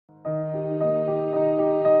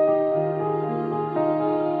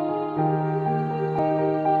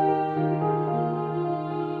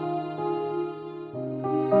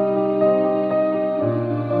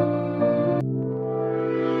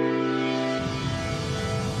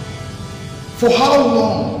For how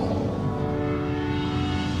long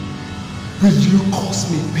will you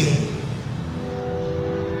cause me pain?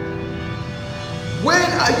 When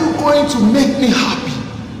are you going to make me happy?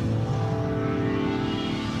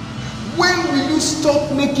 When will you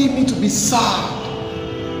stop making me to be sad?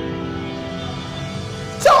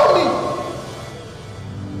 Tell me.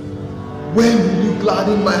 When will you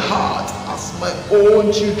gladden my heart as my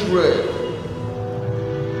own children?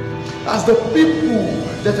 As the people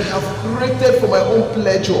that I have created for my own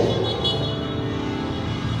pleasure?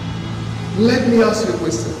 Let me ask you a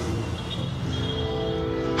question.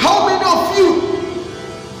 How many of you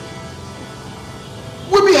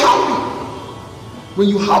will be happy when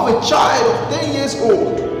you have a child of 10 years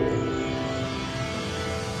old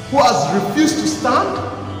who has refused to stand,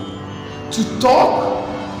 to talk,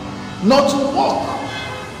 not to walk?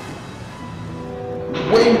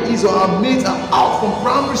 When his or her mates are out from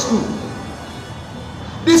primary school,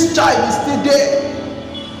 this child is still there.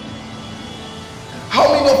 How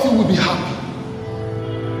many of you will be happy?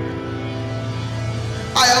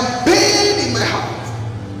 I am pained in my heart.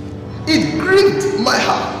 It grieved my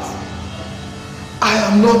heart. I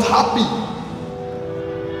am not happy.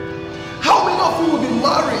 How many of you will be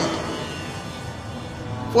married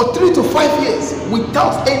for 3 to 5 years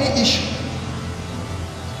without any issue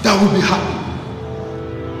that will be happy?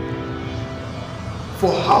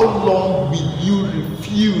 For how long will you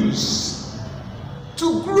refuse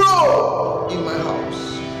to grow in my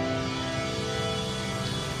house?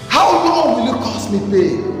 How long will you cause me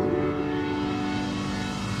pain?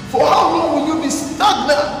 For how long will you be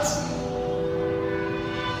stagnant?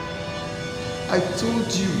 I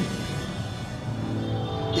told you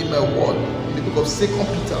in my word, in the book of 2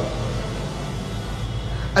 Peter,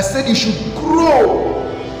 I said you should grow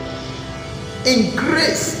in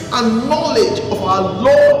grace and knowledge of our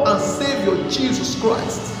Lord and Savior Jesus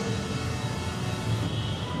Christ.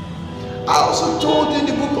 I also told you in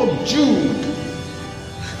the book of Jude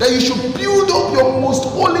that you should build up your most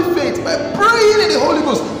holy faith by praying in the Holy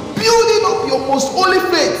Ghost, building up your most holy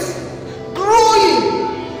faith, growing,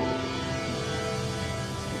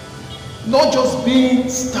 not just being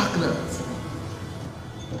stagnant.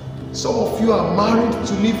 Some of you are married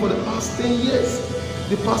to me for the past 10 years,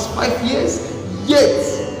 the past 5 years,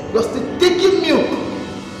 yet you are still taking milk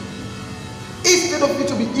instead of you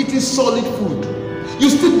to be eating solid food. You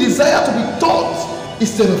still desire to be taught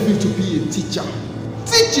instead of you to be a teacher.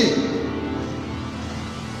 Teaching.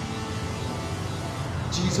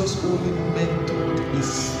 Jesus only mentored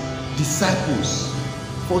his disciples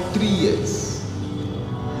for 3 years.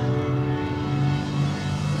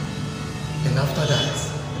 And after that,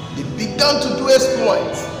 they began to do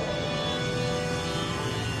exploits.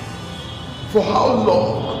 For how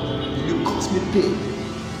long will you cause me pain?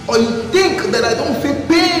 Or you think that I don't feel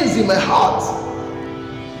pains in my heart?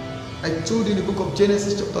 I told you in the book of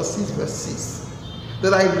Genesis chapter 6 verse 6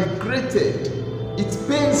 that I regretted, it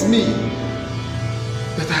pains me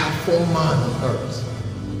that I have formed man on earth.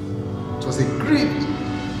 It was a grief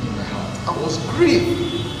in my heart. I was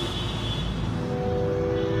grieved.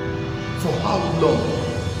 For how long?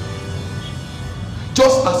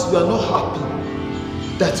 Just as you are not happy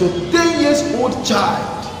that your 10 years old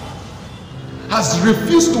child has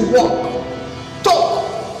refused to walk,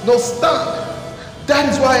 talk, nor stand. That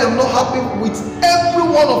is why I am not happy with every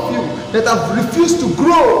one of you that have refused to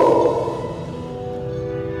grow.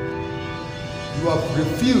 You have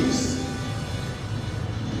refused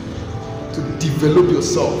to develop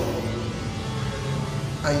yourself.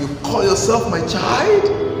 And you call yourself my child?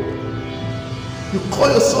 You call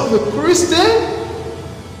yourself a Christian?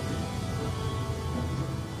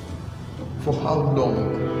 For how long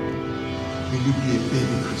will you be a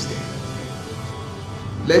baby Christian?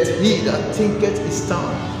 Let he that thinketh he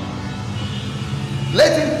stand,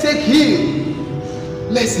 let him take heed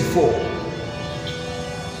lest he fall.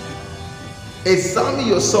 Examine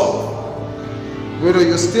yourself whether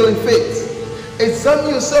you're still in faith.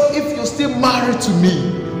 Examine yourself if you're still married to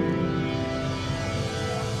me.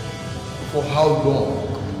 For how long?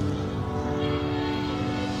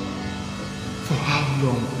 For how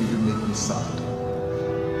long will you make me sad?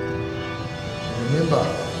 Remember,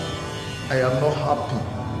 I am not happy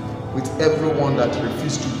with everyone that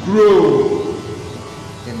refused to grow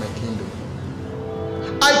in my kingdom.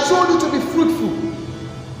 I told you to be fruitful.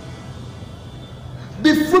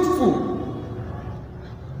 Be fruitful.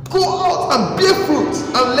 Go out and bear fruit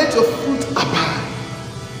and let your fruit abide.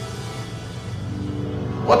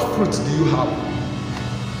 What fruit do you have?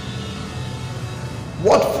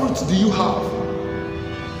 What fruit do you have?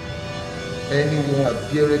 Anyone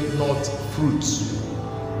that beareth not fruit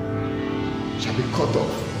shall be cut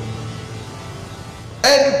off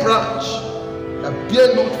Any branch that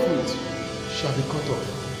bear not fruit shall be cut off.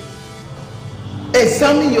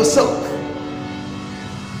 Examine yourself.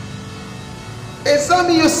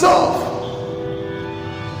 Examine yourself.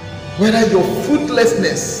 Whether your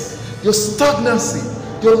fruitlessness, your stagnancy,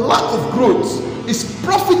 your lack of growth is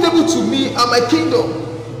profitable to me and my kingdom.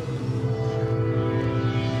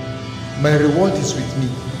 My reward is with me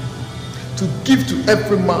to give to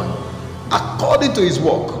every man according to his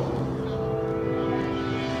work.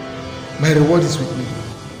 My reward is with me.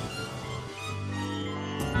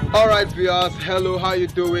 Alright viewers, hello, how you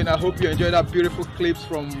doing? I hope you enjoyed that beautiful clips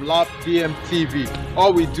from Lab DM TV.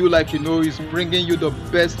 All we do, like you know, is bringing you the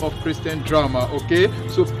best of Christian drama, okay?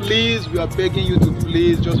 So please, we are begging you to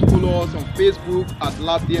please just follow us on Facebook at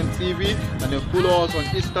Lab DM TV, and then follow us on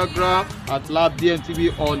Instagram at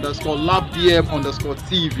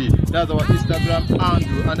LabDMTV_LabDM_TV. That's our Instagram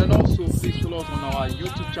handle. And then also please follow us on our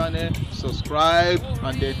YouTube channel, subscribe,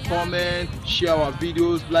 and then comment, share our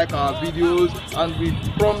videos, like our videos, and we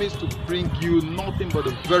promise to bring you nothing but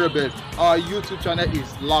the very best. Our YouTube channel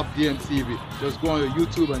is LabDM TV. Just go on your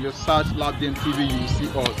YouTube and just search LabDM TV. You will see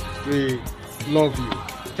us. We love you.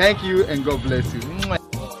 Thank you and God bless you.